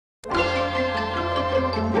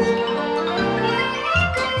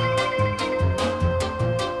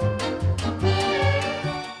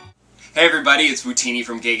Hey everybody, it's Wootini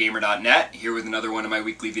from GayGamer.net, here with another one of my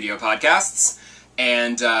weekly video podcasts.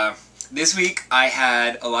 And this week I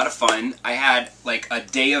had a lot of fun. I had like a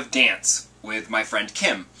day of dance with my friend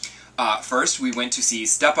Kim. First we went to see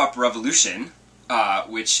Step Up Revolution,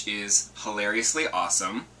 which is hilariously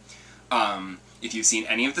awesome. If you've seen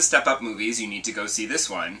any of the Step Up movies, you need to go see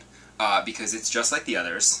this one, because it's just like the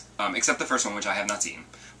others, except the first one, which I have not seen.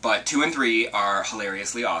 But 2 and 3 are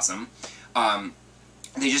hilariously awesome.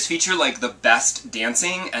 They just feature, like, the best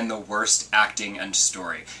dancing and the worst acting and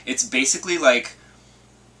story. It's basically, like,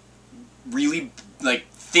 really, like,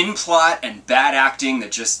 thin plot and bad acting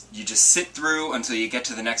that you just sit through until you get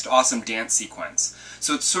to the next awesome dance sequence.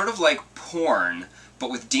 So it's sort of like porn,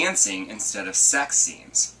 but with dancing instead of sex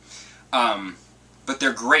scenes. But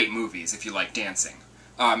they're great movies if you like dancing.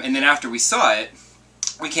 And then after we saw it,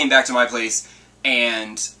 we came back to my place,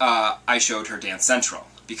 and I showed her Dance Central,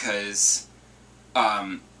 because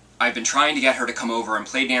I've been trying to get her to come over and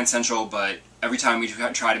play Dance Central, but every time we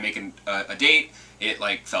try to make a date, it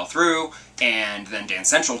like fell through, and then Dance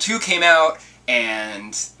Central 2 came out,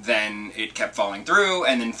 and then it kept falling through,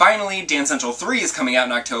 and then finally Dance Central 3 is coming out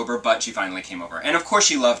in October, but she finally came over. And of course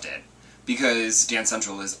she loved it, because Dance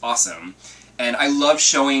Central is awesome. And I love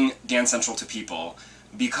showing Dance Central to people,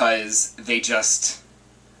 because they're just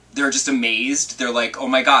amazed. They're like, oh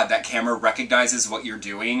my god, that camera recognizes what you're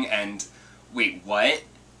doing, and wait, what?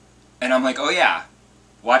 And I'm like, oh yeah,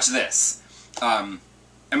 watch this. And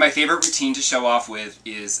my favorite routine to show off with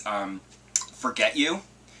is Forget You,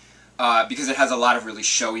 because it has a lot of really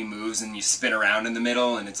showy moves, and you spin around in the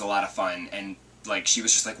middle, and it's a lot of fun. And like, she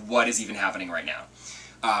was just like, what is even happening right now?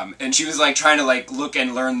 And she was like trying to like look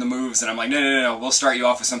and learn the moves, and I'm like, no, we'll start you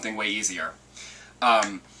off with something way easier.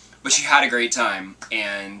 But she had a great time,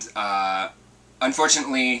 and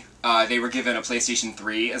unfortunately, they were given a PlayStation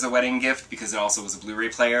 3 as a wedding gift, because it also was a Blu-ray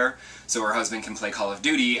player, so her husband can play Call of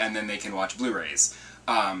Duty, and then they can watch Blu-rays.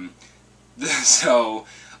 So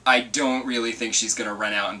I don't really think she's going to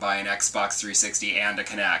run out and buy an Xbox 360 and a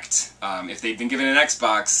Kinect. If they'd been given an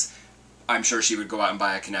Xbox, I'm sure she would go out and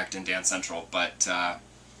buy a Kinect and Dance Central, but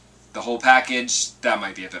the whole package, that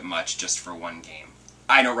might be a bit much just for one game.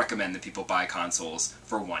 I don't recommend that people buy consoles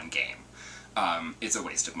for one game. It's a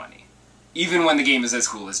waste of money, even when the game is as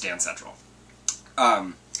cool as Dance Central.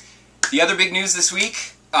 The other big news this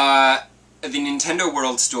week, the Nintendo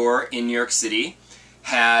World Store in New York City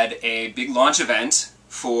had a big launch event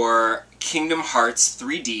for Kingdom Hearts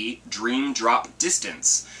 3D Dream Drop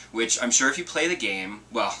Distance, which I'm sure if you play the game,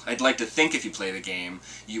 well, I'd like to think if you play the game,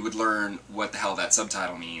 you would learn what the hell that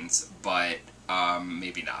subtitle means, but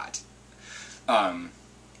maybe not.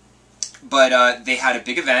 But they had a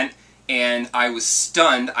big event, and I was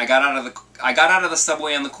stunned. I got out of the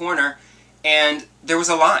subway on the corner, and there was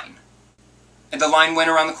a line. And the line went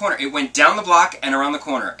around the corner. It went down the block and around the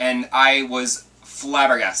corner, and I was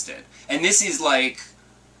flabbergasted. And this is like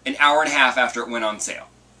an hour and a half after it went on sale.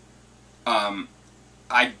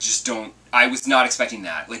 I was not expecting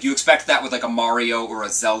that. Like, you expect that with like a Mario or a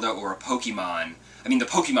Zelda or a Pokemon. I mean, the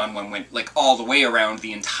Pokemon one went like all the way around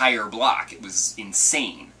the entire block. It was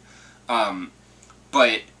insane.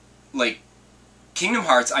 But, like, Kingdom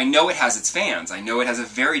Hearts, I know it has its fans. I know it has a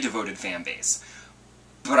very devoted fan base.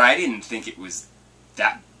 But I didn't think it was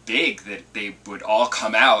that big that they would all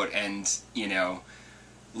come out and, you know,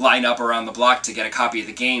 line up around the block to get a copy of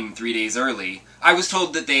the game 3 days early. I was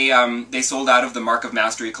told that they sold out of the Mark of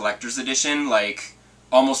Mastery Collector's Edition, like,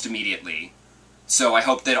 almost immediately. So I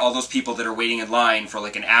hope that all those people that are waiting in line for,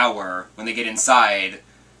 like, an hour, when they get inside,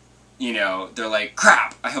 you know, they're like,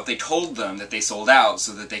 crap! I hope they told them that they sold out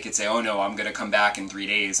so that they could say, oh no, I'm going to come back in 3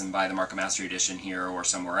 days and buy the Mark of Mastery Edition here or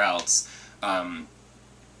somewhere else,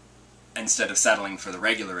 instead of settling for the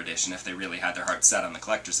regular edition if they really had their heart set on the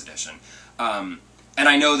Collector's Edition. And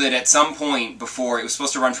I know that at some point before, it was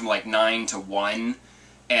supposed to run from like 9 to 1,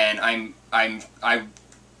 and I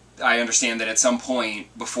understand that at some point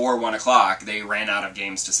before 1 o'clock they ran out of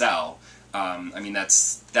games to sell. I mean,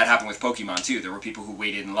 that happened with Pokemon too. There were people who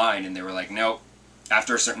waited in line and they were like, nope,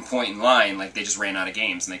 after a certain point in line, like, they just ran out of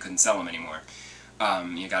games and they couldn't sell them anymore.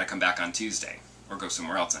 You gotta come back on Tuesday, or go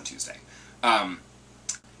somewhere else on Tuesday.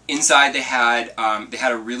 Inside they had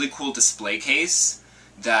a really cool display case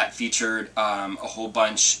that featured a whole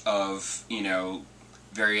bunch of, you know,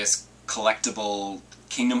 various collectible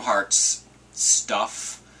Kingdom Hearts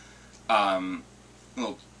stuff,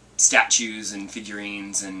 little statues and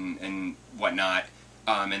figurines and whatnot,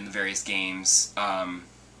 in the various games.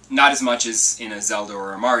 Not as much as in a Zelda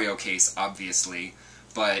or a Mario case, obviously,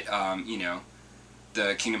 but, you know,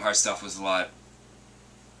 the Kingdom Hearts stuff was a lot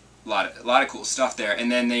A lot of cool stuff there.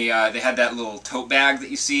 And then they had that little tote bag that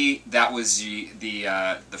you see. That was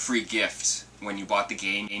the free gift when you bought the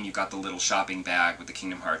game. And you got the little shopping bag with the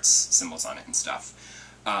Kingdom Hearts symbols on it and stuff.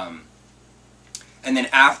 And then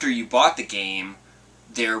after you bought the game,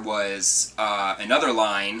 there was another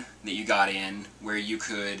line that you got in where you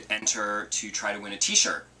could enter to try to win a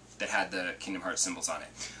T-shirt that had the Kingdom Hearts symbols on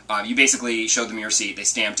it. You basically showed them your receipt, they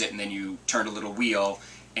stamped it, and then you turned a little wheel,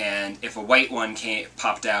 and if a white one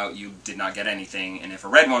popped out, you did not get anything, and if a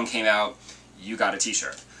red one came out, you got a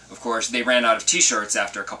T-shirt. Of course, they ran out of T-shirts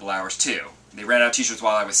after a couple hours, too. They ran out of T-shirts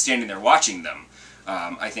while I was standing there watching them.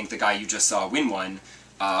 I think the guy you just saw win one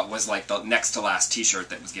was like the next to last T-shirt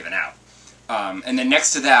that was given out. And then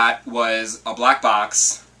next to that was a black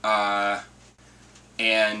box,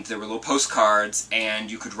 and there were little postcards, and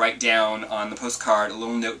you could write down on the postcard a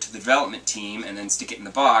little note to the development team and then stick it in the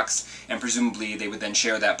box, and presumably they would then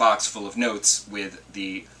share that box full of notes with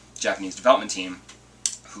the Japanese development team,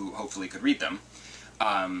 who hopefully could read them.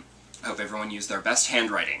 I hope everyone used their best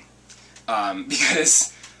handwriting,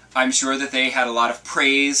 because I'm sure that they had a lot of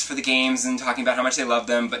praise for the games and talking about how much they loved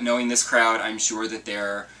them, but knowing this crowd, I'm sure that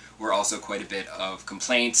there were also quite a bit of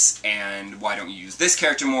complaints, and why don't you use this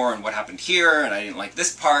character more, and what happened here, and I didn't like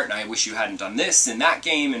this part, and I wish you hadn't done this in that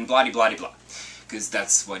game, and blah-de-blah-de-blah. Because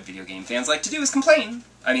that's what video game fans like to do, is complain.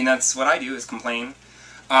 I mean, that's what I do, is complain.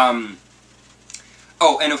 Oh,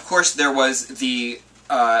 and of course there was the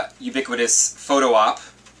ubiquitous photo op.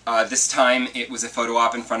 This time it was a photo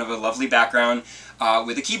op in front of a lovely background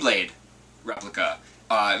with a Keyblade replica.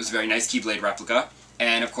 It was a very nice Keyblade replica,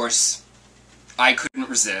 and of course I couldn't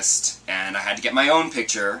resist, and I had to get my own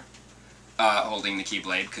picture holding the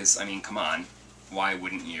Keyblade, because, I mean, come on, why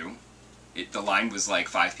wouldn't you? The line was like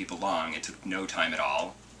 5 people long, it took no time at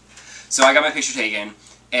all. So I got my picture taken,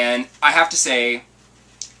 and I have to say,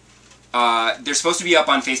 they're supposed to be up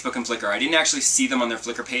on Facebook and Flickr. I didn't actually see them on their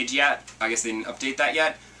Flickr page yet. I guess they didn't update that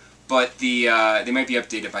yet, but they might be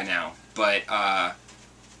updated by now. But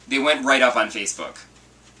they went right up on Facebook.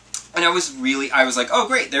 And I was like, oh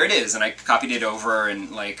great, there it is, and I copied it over and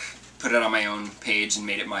like put it on my own page and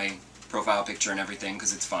made it my profile picture and everything,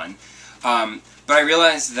 because it's fun. But I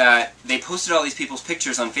realized that they posted all these people's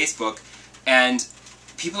pictures on Facebook, and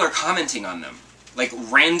people are commenting on them. Like,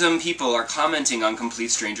 random people are commenting on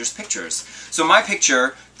complete strangers' pictures. So my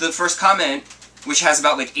picture, the first comment, which has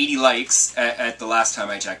about like 80 likes at the last time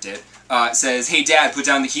I checked it, says, "Hey Dad, put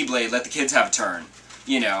down the Keyblade, let the kids have a turn."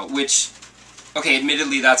 You know, which, okay,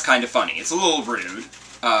 admittedly that's kind of funny. It's a little rude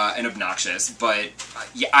and obnoxious, but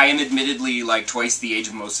yeah, I am admittedly like twice the age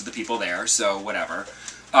of most of the people there, so whatever.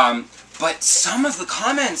 But some of the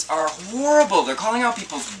comments are horrible. They're calling out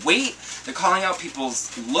people's weight, they're calling out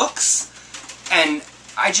people's looks, and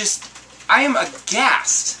I am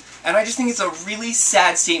aghast. And I just think it's a really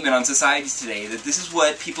sad statement on society today that this is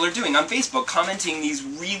what people are doing on Facebook, commenting these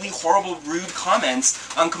really horrible, rude comments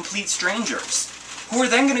on complete strangers, who are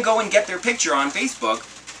then going to go and get their picture on Facebook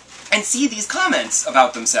and see these comments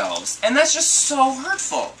about themselves. And that's just so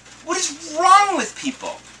hurtful. What is wrong with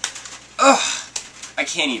people? Ugh, I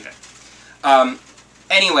can't even.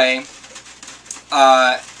 Anyway,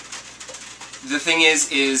 the thing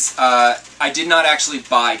is I did not actually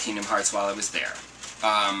buy Kingdom Hearts while I was there.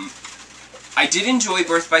 I did enjoy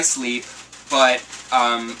Birth by Sleep, but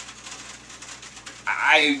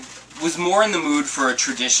I was more in the mood for a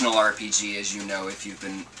traditional RPG, as you know if you've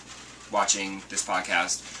been watching this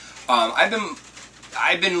podcast.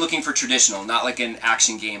 I've been looking for traditional, not like an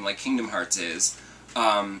action game like Kingdom Hearts is.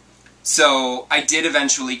 So I did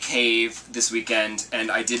eventually cave this weekend, and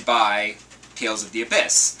I did buy Tales of the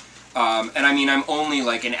Abyss. And I mean, I'm only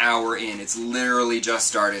like an hour in. It's literally just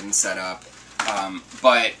started and set up.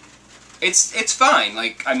 But it's fine.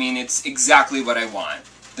 Like, I mean, it's exactly what I want.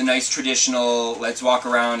 The nice traditional, let's walk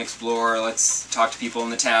around, explore, let's talk to people in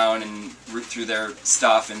the town and root through their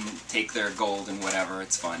stuff and take their gold and whatever.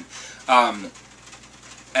 It's fun.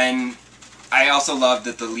 And I also love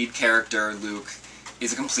that the lead character, Luke,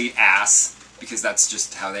 is a complete ass, because that's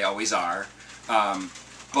just how they always are.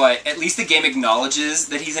 But at least the game acknowledges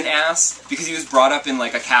that he's an ass, because he was brought up in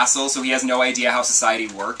like a castle, so he has no idea how society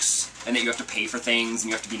works, and that you have to pay for things, and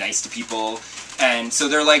you have to be nice to people, and so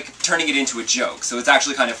they're like turning it into a joke, so it's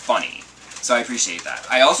actually kind of funny. So I appreciate that.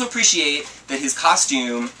 I also appreciate that his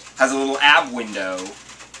costume has a little ab window,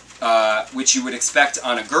 which you would expect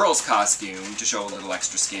on a girl's costume to show a little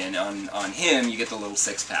extra skin. On him, you get the little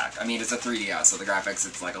six-pack. I mean, it's a 3DS, so the graphics,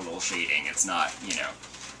 it's like a little shading. It's not, you know,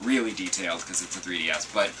 really detailed because it's a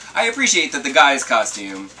 3DS, but I appreciate that the guy's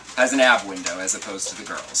costume has an ab window as opposed to the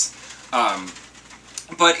girl's.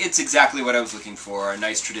 But it's exactly what I was looking for, a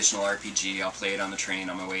nice traditional RPG. I'll play it on the train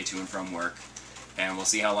on my way to and from work, and we'll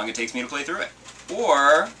see how long it takes me to play through it.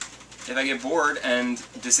 Or, if I get bored and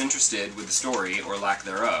disinterested with the story, or lack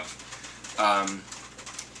thereof.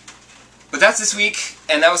 But that's this week,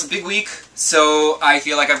 and that was a big week, so I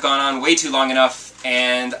feel like I've gone on way too long enough,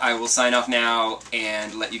 and I will sign off now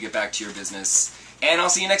and let you get back to your business. And I'll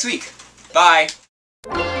see you next week. Bye!